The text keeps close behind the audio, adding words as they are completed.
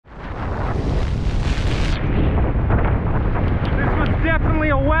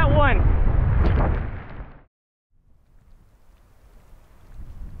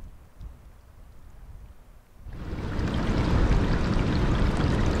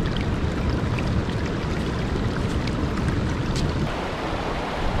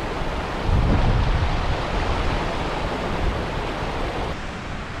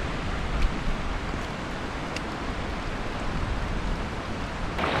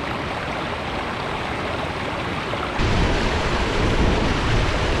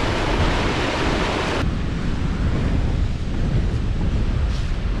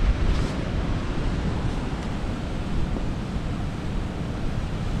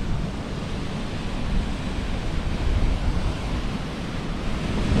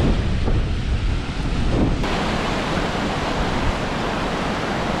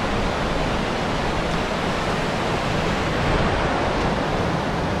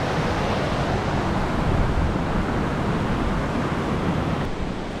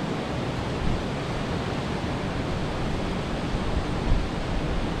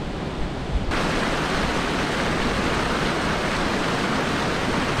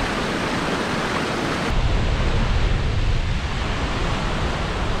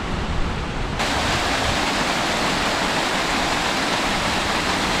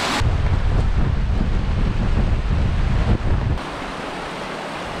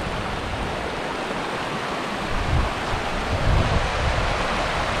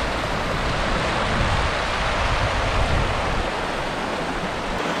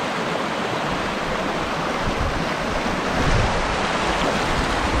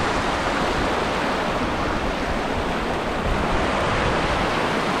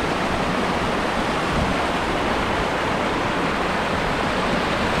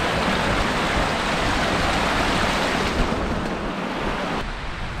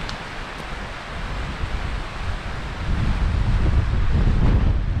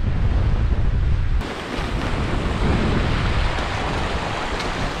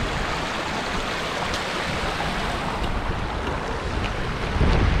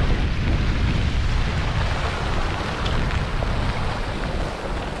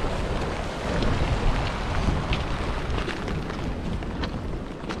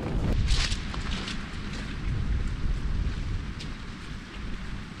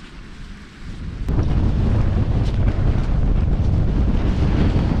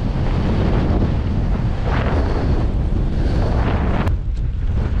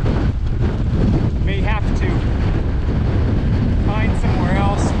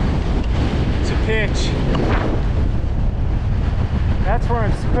ridge. That's where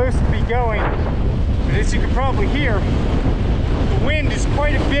I'm supposed to be going. But as you can probably hear, the wind is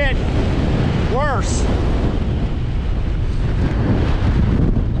quite a bit worse.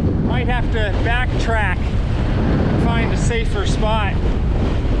 Might have to backtrack, find a safer spot.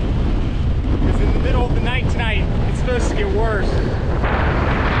 Because in the middle of the night tonight, it's supposed to get worse.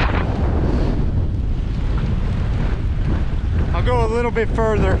 I'll go a little bit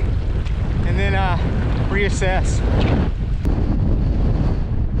further and then reassess.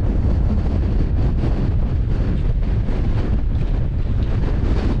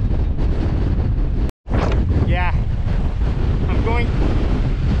 Yeah, I'm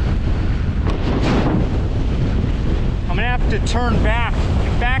gonna have to turn back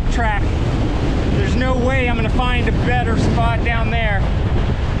and backtrack. There's no way I'm gonna find a better spot down there.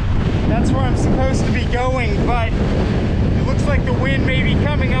 That's where I'm supposed to be going, but it looks like the wind may be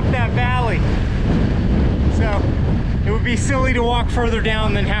coming up that valley. So it would be silly to walk further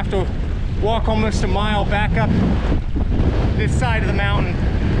down than have to walk almost a mile back up this side of the mountain.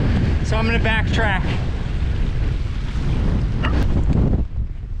 So I'm gonna backtrack.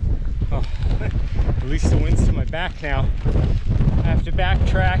 Oh, at least the wind's to my back now. I have to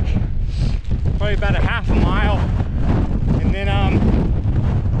backtrack probably about a half a mile, and then I'm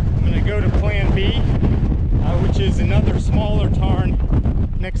gonna go to plan B, which is another smaller tarn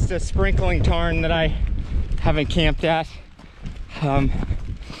next to Sprinkling Tarn that I haven't camped at.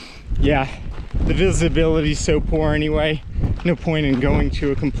 Yeah, the visibility is so poor anyway. No point in going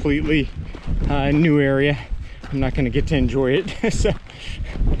to a completely new area. I'm not gonna get to enjoy it. So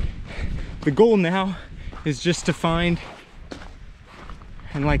the goal now is just to find,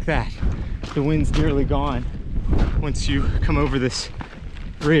 and like that, the wind's nearly gone once you come over this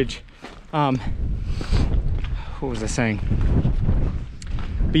ridge. What was I saying?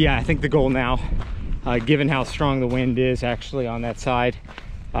 But yeah, I think the goal now, given how strong the wind is actually on that side,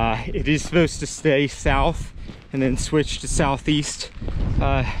 it is supposed to stay south and then switch to southeast.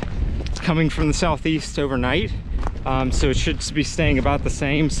 It's coming from the southeast overnight, so it should be staying about the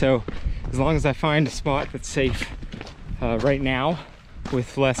same. So as long as I find a spot that's safe right now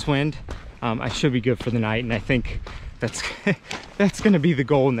with less wind, I should be good for the night. And I think that's that's going to be the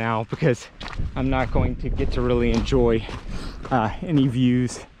goal now, because I'm not going to get to really enjoy any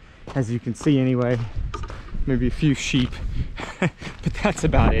views, as you can see anyway. Maybe a few sheep, but that's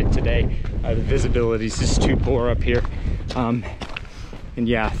about it today. The visibility is just too poor up here, and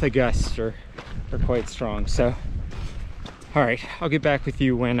yeah, the gusts are quite strong. So all right, I'll get back with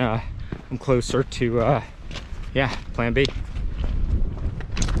you when I'm closer to yeah, plan B.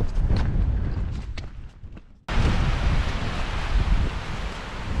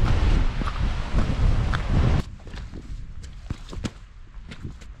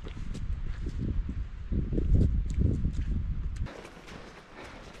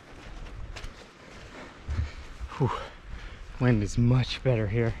 Whew. Wind is much better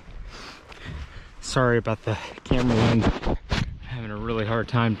here. Sorry about the camera lens. I'm having a really hard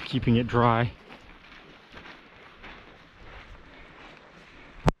time keeping it dry.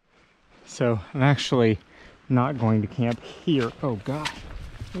 So I'm actually not going to camp here. Oh God,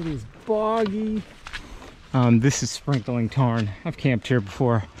 it is boggy. This is Sprinkling Tarn. I've camped here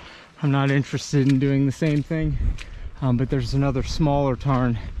before. I'm not interested in doing the same thing, but there's another smaller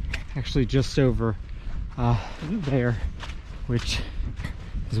tarn actually just over there, which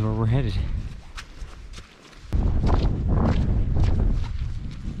is where we're headed.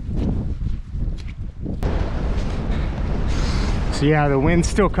 So yeah, the wind's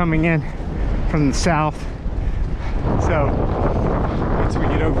still coming in from the south. So once we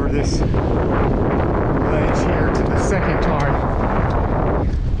get over this ledge here to the second tarn,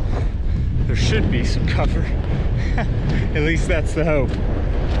 there should be some cover. At least that's the hope.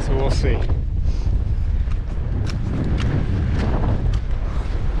 So we'll see.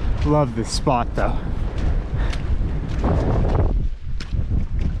 Love this spot though.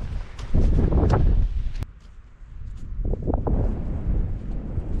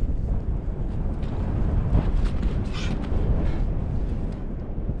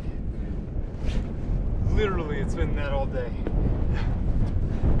 Literally, it's been that all day.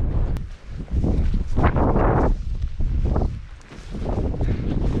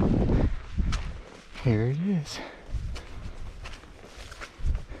 Here it is.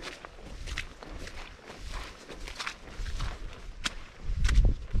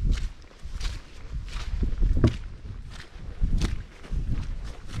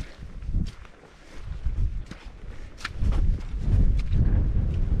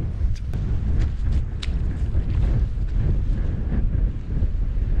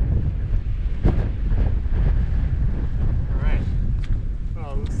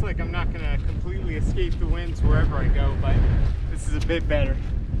 escape the winds wherever I go, but this is a bit better.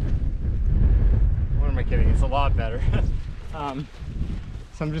 What am I kidding? It's a lot better. So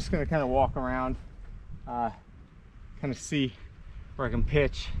I'm just gonna kind of walk around, kind of see where I can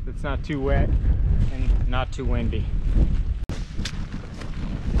pitch that's not too wet and not too windy.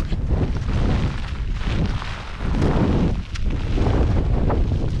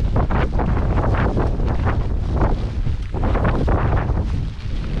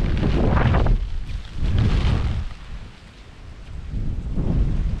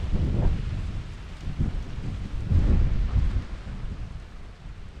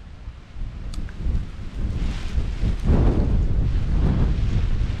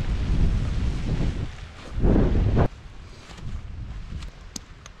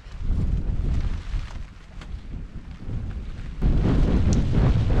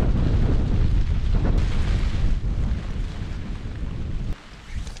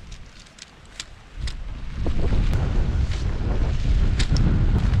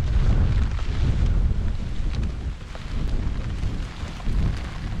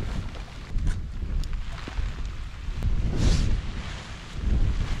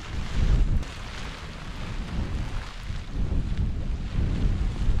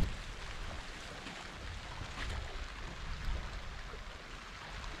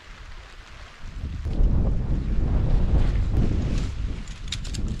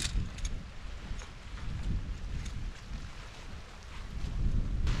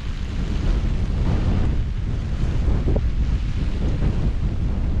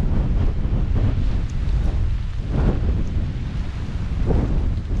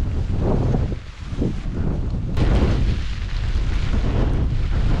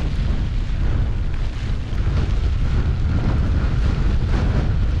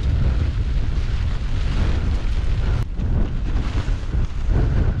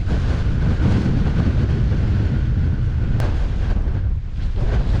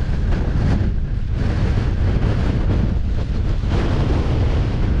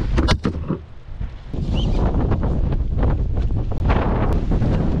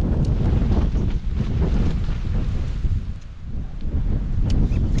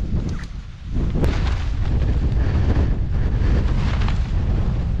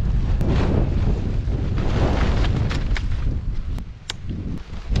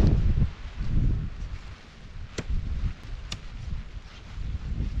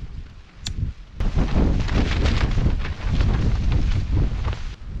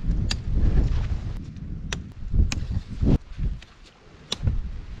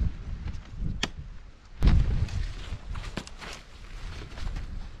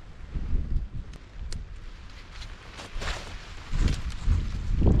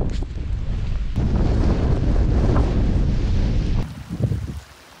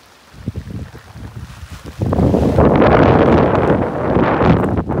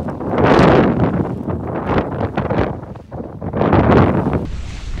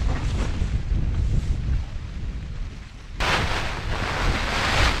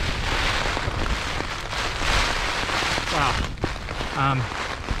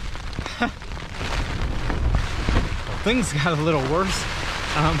 Things got a little worse.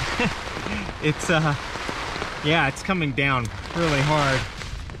 It's coming down really hard.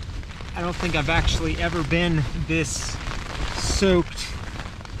 I don't think I've actually ever been this soaked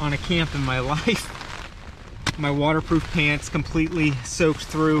on a camp in my life. My waterproof pants completely soaked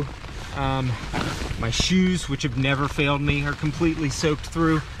through. My shoes, which have never failed me, are completely soaked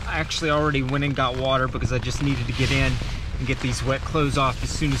through. I actually already went and got water because I just needed to get in and get these wet clothes off as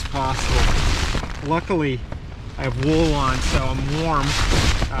soon as possible. Luckily, I have wool on, so I'm warm,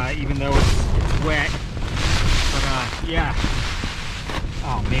 even though it's wet. But yeah.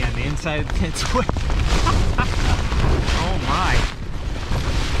 Oh man, the inside of the tent's wet. Oh my.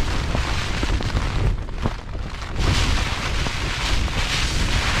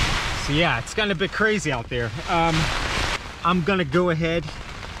 So yeah, it's gotten a bit crazy out there. I'm gonna go ahead.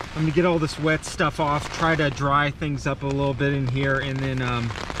 I'm gonna get all this wet stuff off, try to dry things up a little bit in here, and then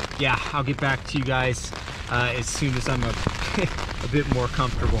yeah, I'll get back to you guys as soon as I'm a bit more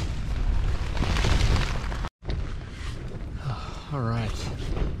comfortable. All right,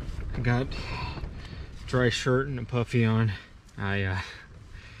 I got a dry shirt and a puffy on. I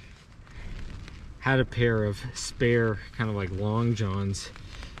had a pair of spare kind of like long johns.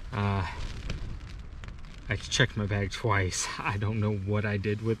 I checked my bag twice. I don't know what I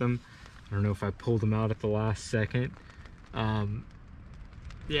did with them. I don't know if I pulled them out at the last second.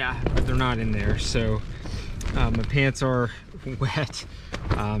 Yeah, but they're not in there. So my pants are wet.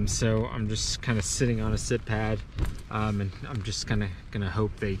 So I'm just kind of sitting on a sit pad, and I'm just kind of gonna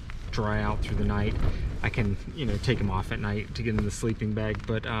hope they dry out through the night. I can, you know, take them off at night to get in the sleeping bag,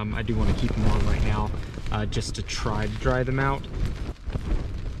 but I do want to keep them on right now just to try to dry them out.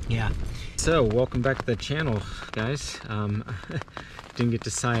 Yeah. So welcome back to the channel, guys. Didn't get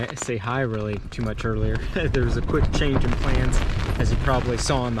to say hi really too much earlier. There was a quick change in plans, as you probably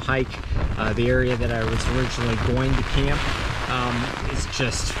saw on the hike. The area that I was originally going to camp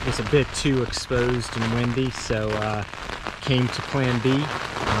was a bit too exposed and windy, so came to plan B.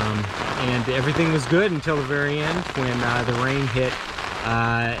 And everything was good until the very end when the rain hit.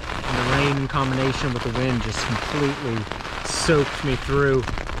 And the rain in combination with the wind just completely soaked me through,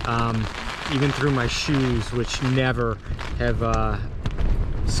 even through my shoes, which never have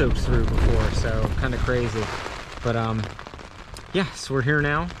soaked through before, so kind of crazy. But yeah, so we're here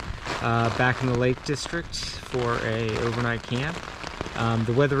now, back in the Lake District for a overnight camp.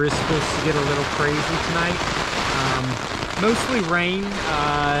 The weather is supposed to get a little crazy tonight. Mostly rain,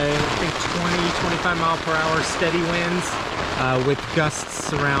 I think 20-25 mile per hour steady winds, with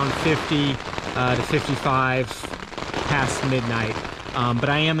gusts around 50 to 55 past midnight. But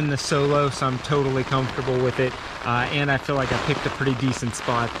I am in the Solo, so I'm totally comfortable with it. And I feel like I picked a pretty decent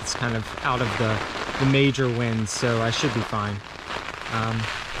spot that's kind of out of the major winds, so I should be fine.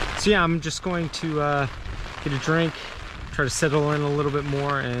 So yeah, I'm just going to get a drink, try to settle in a little bit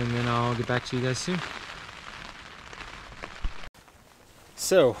more, and then I'll get back to you guys soon.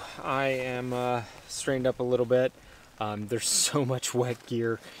 So I am strained up a little bit. There's so much wet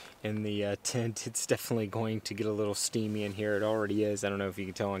gear in the tent. It's definitely going to get a little steamy in here. It already is. I don't know if you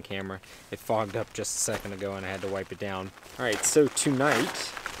can tell on camera. It fogged up just a second ago and I had to wipe it down. Alright, so tonight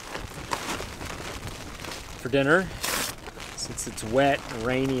for dinner, since it's wet,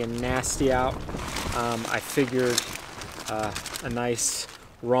 rainy, and nasty out, I figured a nice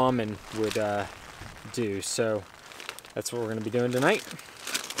ramen would do. So that's what we're going to be doing tonight.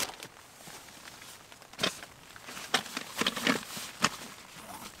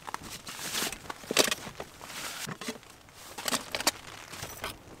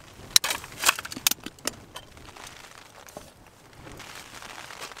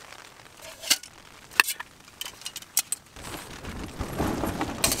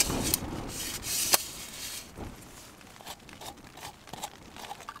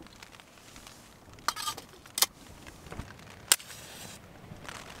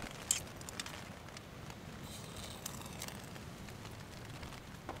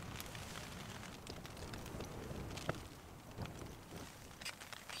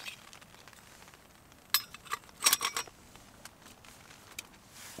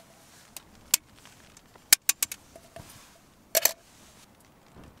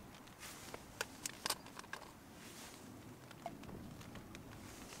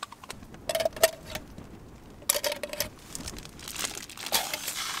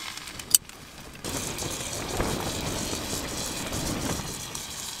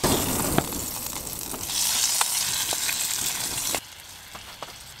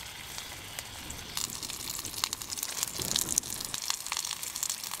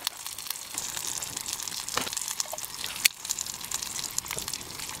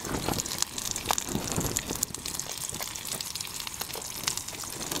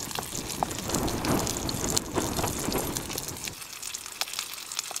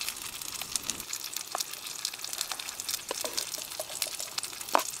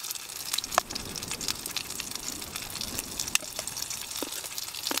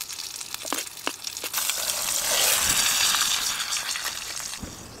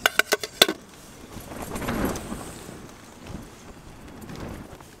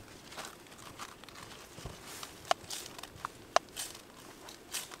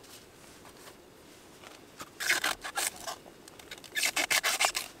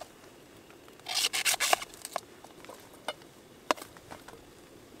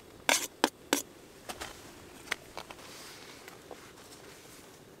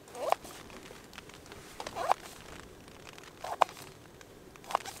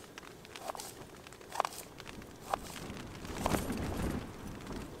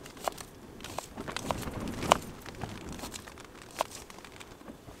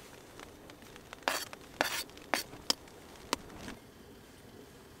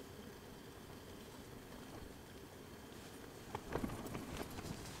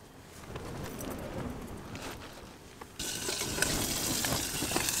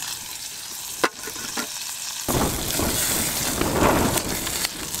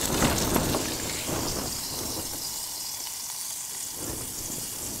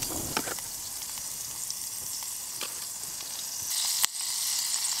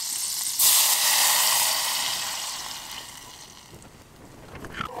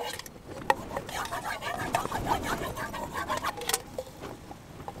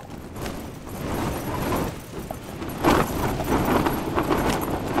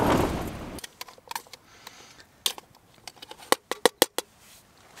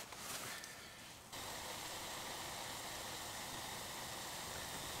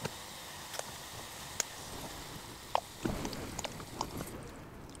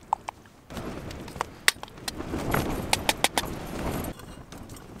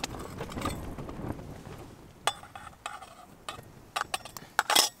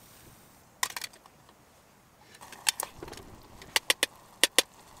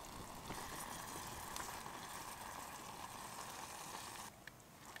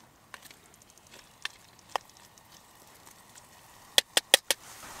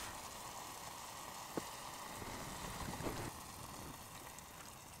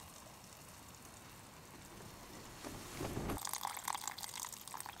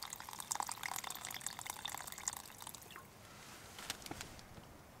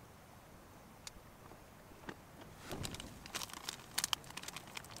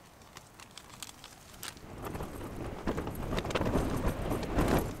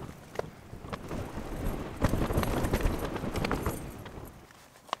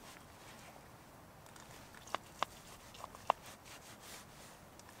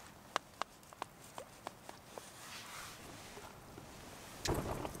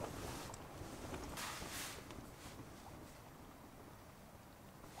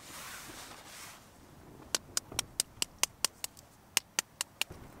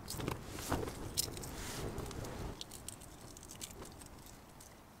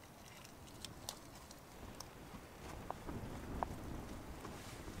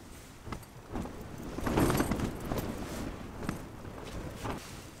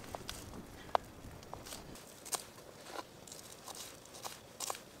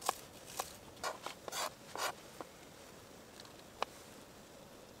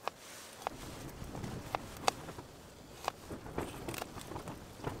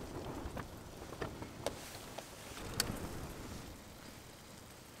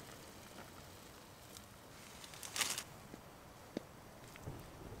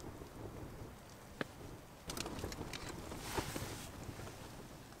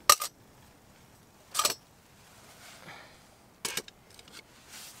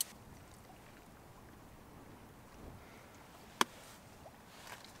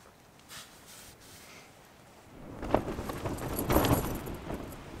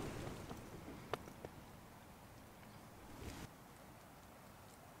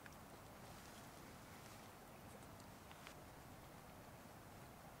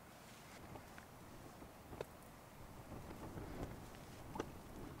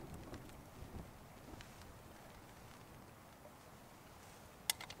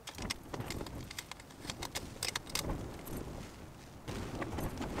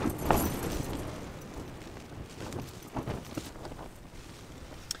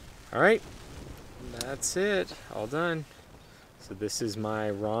 All right, that's it, all done. So this is my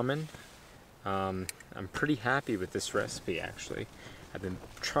ramen. I'm pretty happy with this recipe, actually. I've been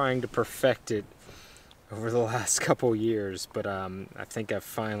trying to perfect it over the last couple years, but I think I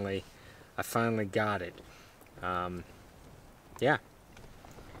finally got it. Yeah.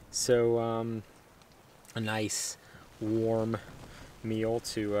 So a nice warm meal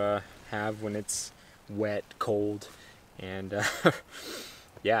to have when it's wet, cold, and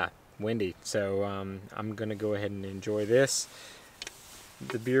yeah, windy. So I'm gonna go ahead and enjoy this.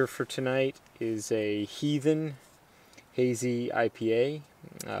 The beer for tonight is a Heathen Hazy IPA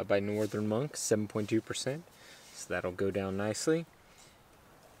by Northern Monk, 7.2%. So that'll go down nicely.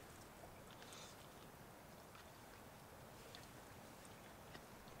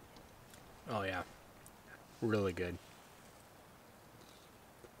 Oh yeah, really good.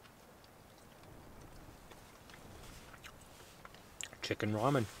 Chicken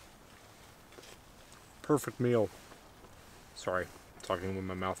ramen. Perfect meal. Sorry, talking with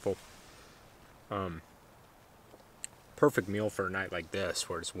my mouth full. Perfect meal for a night like this,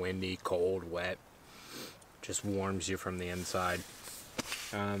 where it's windy, cold, wet. Just warms you from the inside.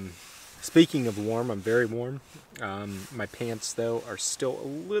 Speaking of warm, I'm very warm. My pants, though, are still a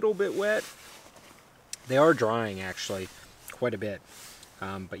little bit wet. They are drying, actually, quite a bit.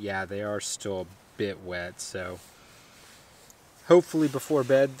 But yeah, they are still a bit wet, so hopefully before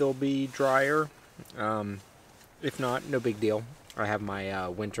bed they'll be drier. If not, no big deal. I have my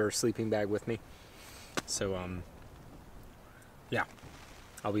winter sleeping bag with me. So, yeah,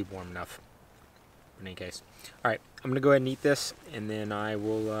 I'll be warm enough in any case. Alright, I'm going to go ahead and eat this, and then I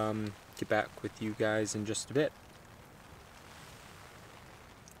will get back with you guys in just a bit.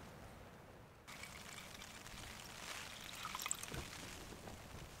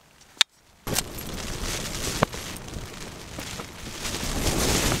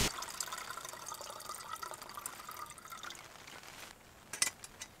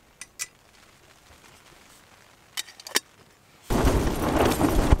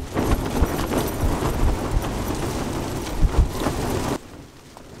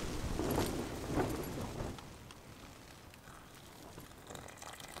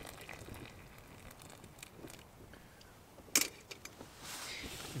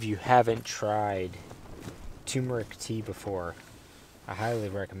 If you haven't tried turmeric tea before, I highly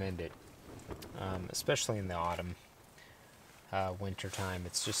recommend it, especially in the autumn, winter time.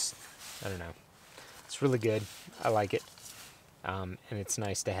 It's just, I don't know, it's really good. I like it, and it's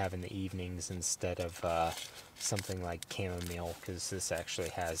nice to have in the evenings instead of something like chamomile, because this actually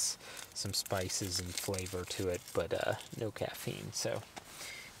has some spices and flavor to it, but no caffeine, so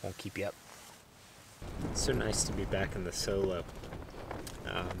won't keep you up. It's so nice to be back in the Solo.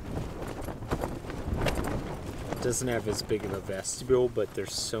 It doesn't have as big of a vestibule, but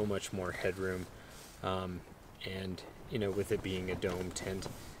there's so much more headroom, and you know, with it being a dome tent,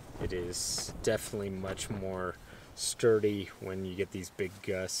 it is definitely much more sturdy when you get these big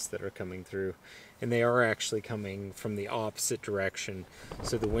gusts that are coming through, and they are actually coming from the opposite direction.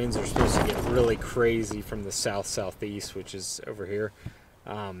 So the winds are supposed to get really crazy from the south-southeast, which is over here,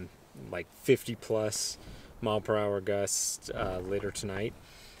 like 50 plus mile per hour gusts later tonight.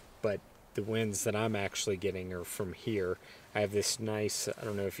 But the winds that I'm actually getting are from here. I have this nice, I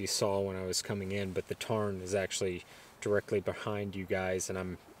don't know if you saw when I was coming in, but the tarn is actually directly behind you guys, and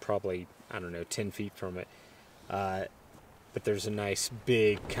I'm probably, I don't know, 10 feet from it. But there's a nice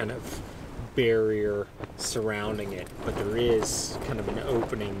big kind of barrier surrounding it, but there is kind of an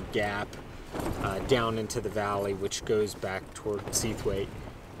opening gap down into the valley, which goes back toward Seathwaite.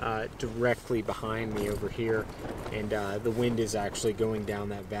 Directly behind me over here, and the wind is actually going down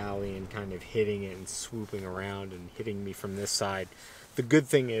that valley and kind of hitting it and swooping around and hitting me from this side. The good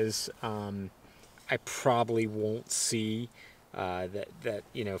thing is I probably won't see that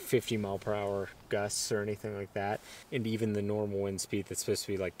you know, 50 mile per hour gusts or anything like that, and even the normal wind speed that's supposed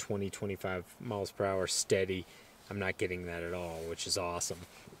to be like 20-25 miles per hour steady, I'm not getting that at all, which is awesome.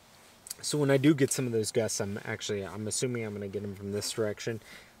 So when I do get some of those gusts, I'm assuming I'm going to get them from this direction,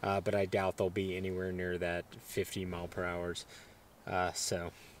 but I doubt they'll be anywhere near that 50 mile per hours.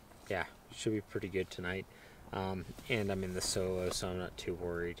 So yeah, should be pretty good tonight. And I'm in the Solo, so I'm not too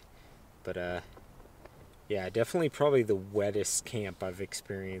worried. But yeah, definitely probably the wettest camp I've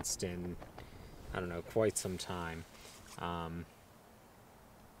experienced in, I don't know, quite some time.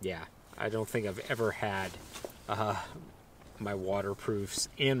 Yeah, I don't think I've ever had my waterproofs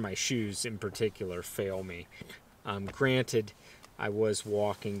and my shoes in particular fail me. Granted, I was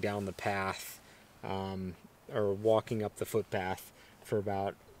walking down the path, or walking up the footpath for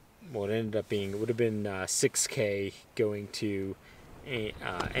about what ended up being, it would have been 6K going to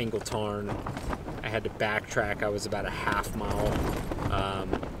angle tarn. I had to backtrack. I was about a half mile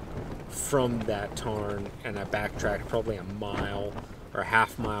from that tarn, and I backtracked probably a mile or a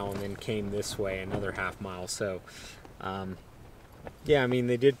half mile, and then came this way another half mile. So yeah, I mean,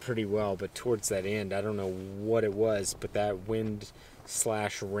 they did pretty well, but towards that end, I don't know what it was, but that wind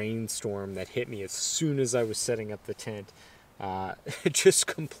 / rainstorm that hit me as soon as I was setting up the tent, it just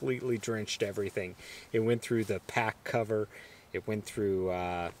completely drenched everything. It went through the pack cover, it went through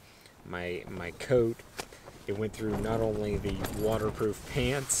my coat, it went through not only the waterproof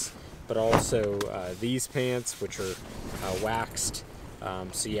pants, but also these pants, which are waxed.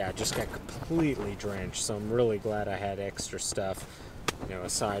 So yeah, I just got completely drenched. So I'm really glad I had extra stuff, you know,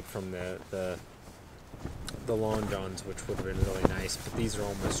 aside from the Long Johns, which would have been really nice. But these are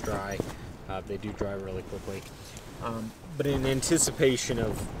almost dry. They do dry really quickly. But in anticipation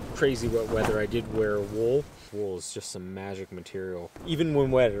of crazy wet weather, I did wear wool. Wool is just some magic material. Even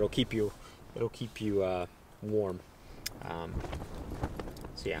when wet, it'll keep you warm.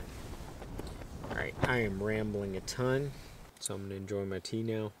 So yeah. All right, I am rambling a ton, so I'm gonna enjoy my tea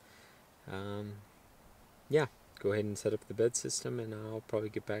now. Yeah, go ahead and set up the bed system, and I'll probably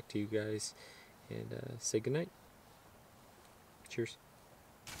get back to you guys and say goodnight. Cheers.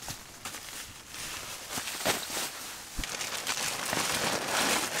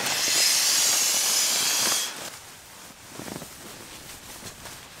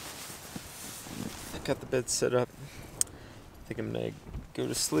 Got the bed set up. I think I'm gonna go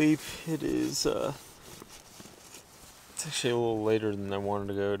to sleep. It is it's actually a little later than I wanted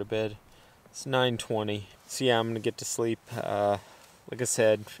to go to bed. It's 9:20. So yeah, I'm gonna get to sleep. Like I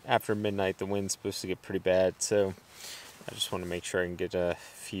said, after midnight the wind's supposed to get pretty bad, so I just want to make sure I can get a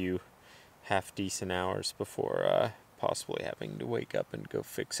few half decent hours before possibly having to wake up and go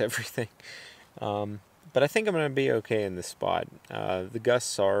fix everything. But I think I'm gonna be okay in this spot. The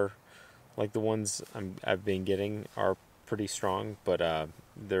gusts are, like the ones I've been getting, are pretty strong, but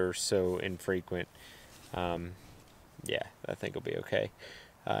they're so infrequent. Yeah, I think it'll be okay.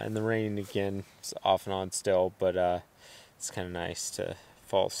 And the rain, again, is off and on still, but it's kind of nice to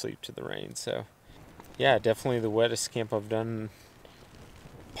fall asleep to the rain. So yeah, definitely the wettest camp I've done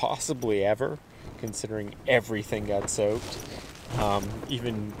possibly ever, considering everything got soaked.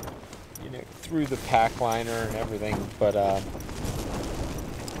 Even, you know, through the pack liner and everything, but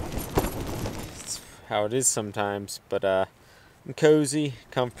how it is sometimes. But I'm cozy,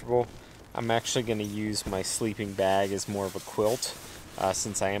 comfortable. I'm actually going to use my sleeping bag as more of a quilt,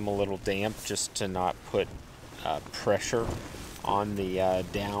 since I am a little damp, just to not put pressure on the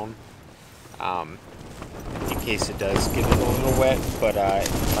down, in case it does get a little wet. But my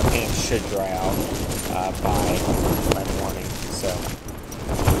pants should dry out by morning, so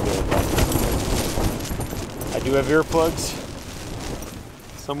I do have earplugs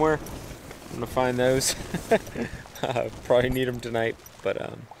somewhere. I'm gonna find those. Probably need them tonight, but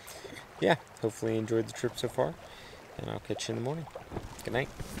yeah, hopefully you enjoyed the trip so far, and I'll catch you in the morning. Good night.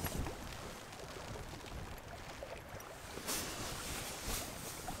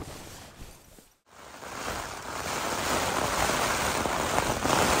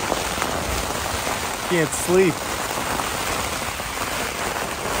 Can't sleep. It's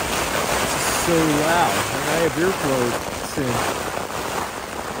so loud. And I have earplugs in.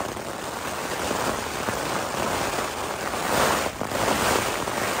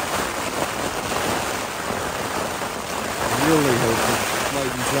 Really hope it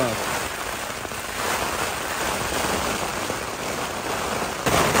lightens up.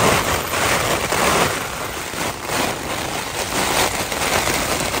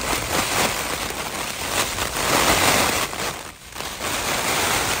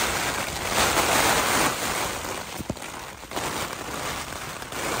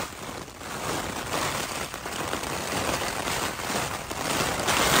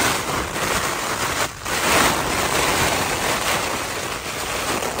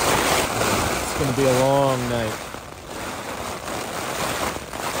 It's going to be a long night.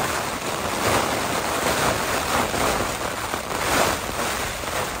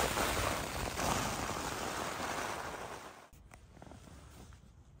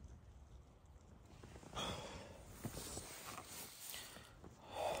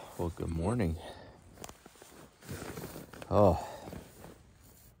 Well, good morning. Oh,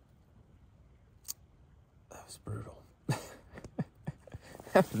 that was brutal.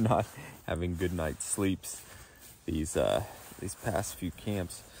 I'm not having good night's sleeps these past few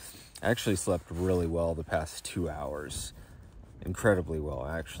camps. I actually slept really well the past 2 hours. Incredibly well,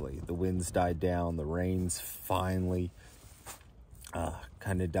 actually. The winds died down, the rains finally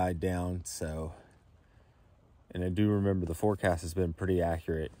kind of died down, so And I do remember the forecast has been pretty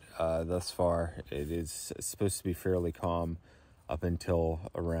accurate thus far. It is supposed to be fairly calm up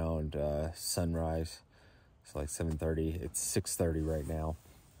until around sunrise. It's like 7:30. It's 6:30 right now.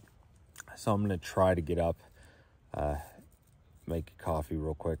 So I'm going to try to get up, make a coffee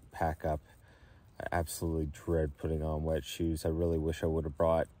real quick, pack up. I absolutely dread putting on wet shoes. I really wish I would have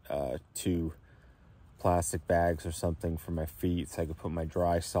brought 2 plastic bags or something for my feet so I could put my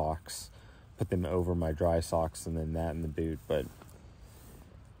dry socks, put them over my dry socks and then that in the boot. But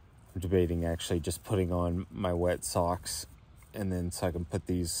I'm debating actually just putting on my wet socks and then so I can put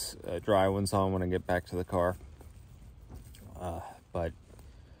these dry ones on when I get back to the car. But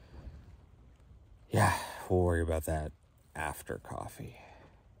yeah, we'll worry about that after coffee.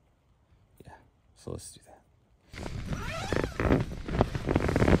 Yeah, so let's do that.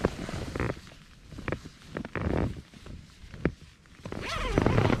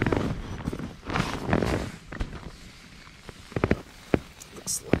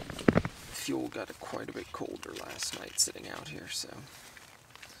 Looks like fuel got quite a bit colder last night sitting out here, so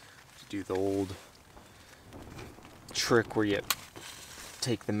to do the old trick where you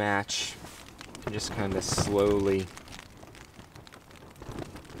take the match and just kind of slowly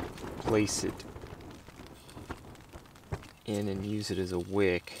place it in and use it as a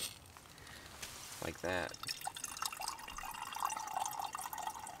wick like that.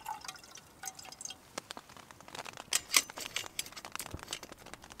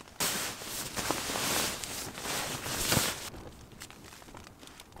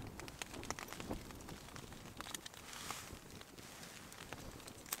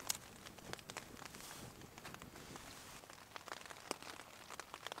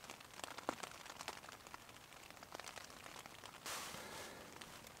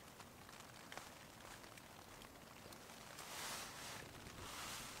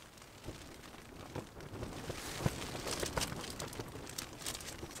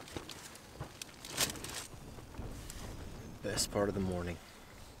 Best part of the morning.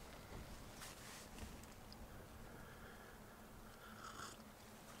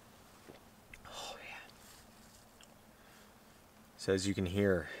 Oh yeah. So as you can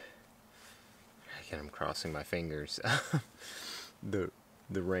hear, again I'm crossing my fingers. the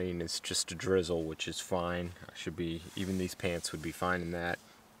rain is just a drizzle, which is fine. I should be, even these pants would be fine in that.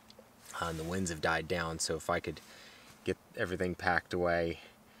 And the winds have died down, so if I could get everything packed away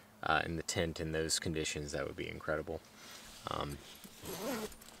in the tent in those conditions, that would be incredible.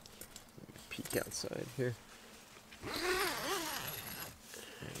 Peek outside here.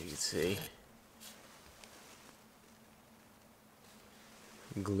 You can see.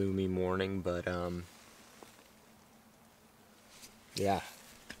 Gloomy morning, but yeah.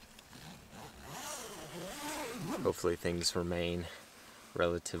 Hopefully things remain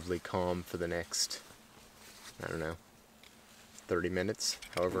relatively calm for the next, I don't know, 30 minutes,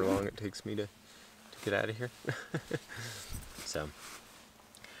 however long it takes me to get out of here. So,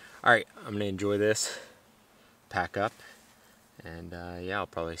 alright, I'm gonna enjoy this, pack up, and yeah, I'll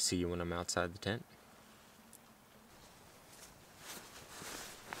probably see you when I'm outside the tent.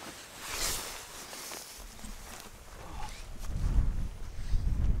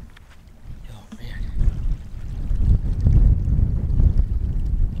 Oh man.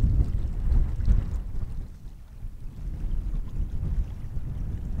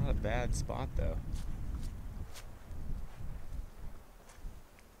 Not a bad spot though.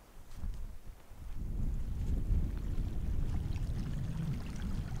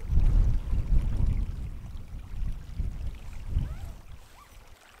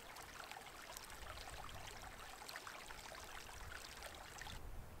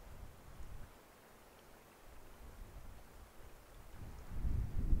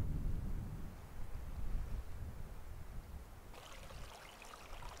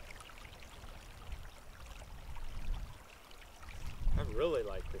 I really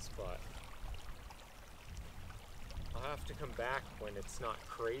like this spot. I'll have to come back when it's not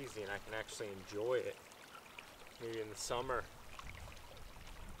crazy and I can actually enjoy it. Maybe in the summer.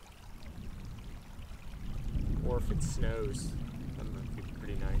 Or if it snows. That might be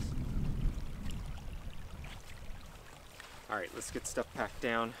pretty nice. Alright, let's get stuff packed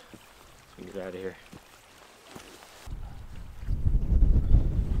down so we can get out of here.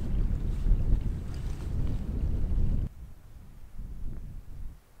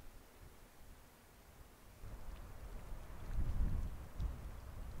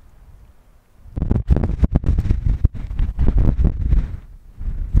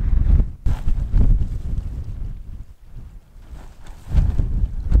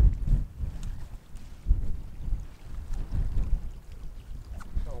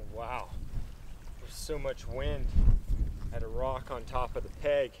 much wind. I had a rock on top of the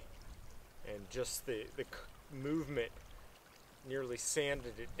peg, and just the movement nearly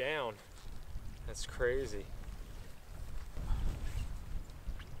sanded it down. That's crazy.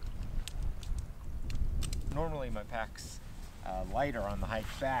 Normally my pack's lighter on the hike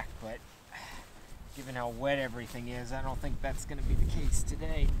back, but given how wet everything is, I don't think that's going to be the case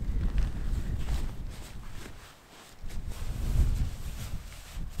today.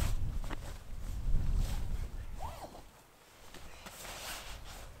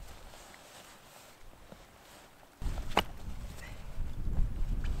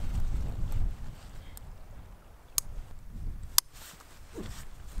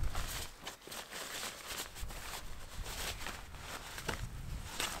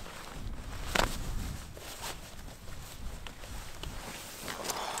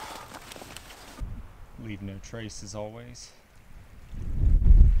 Leave no trace as always.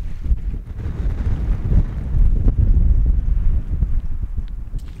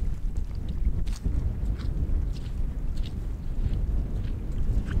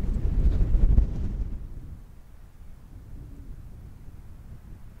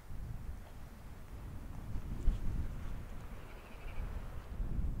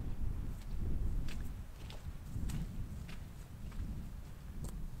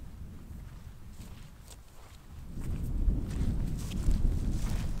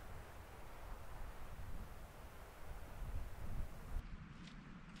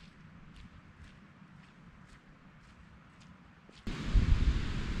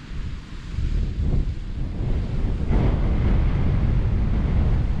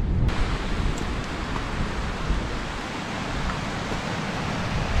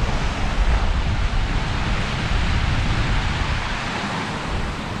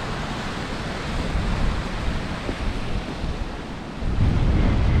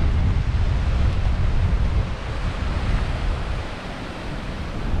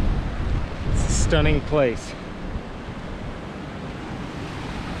 Stunning place.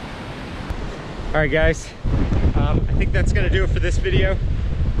 All right, guys, I think that's gonna do it for this video.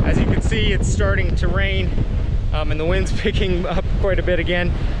 As you can see, it's starting to rain and the wind's picking up quite a bit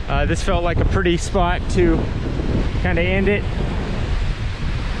again. This felt like a pretty spot to kind of end it.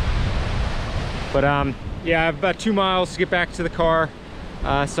 But yeah, I have about 2 miles to get back to the car,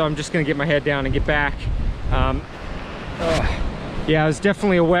 so I'm just gonna get my head down and get back. Yeah, it was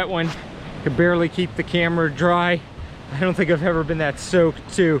definitely a wet one. Could barely keep the camera dry. I don't think I've ever been that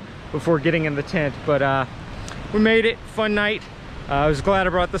soaked too before getting in the tent, but we made it. Fun night. I was glad I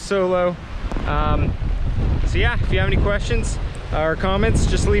brought the Solo. So yeah, if you have any questions or comments,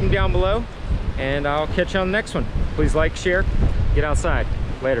 just leave them down below, and I'll catch you on the next one. Please like, share, get outside.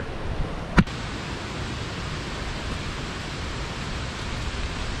 Later.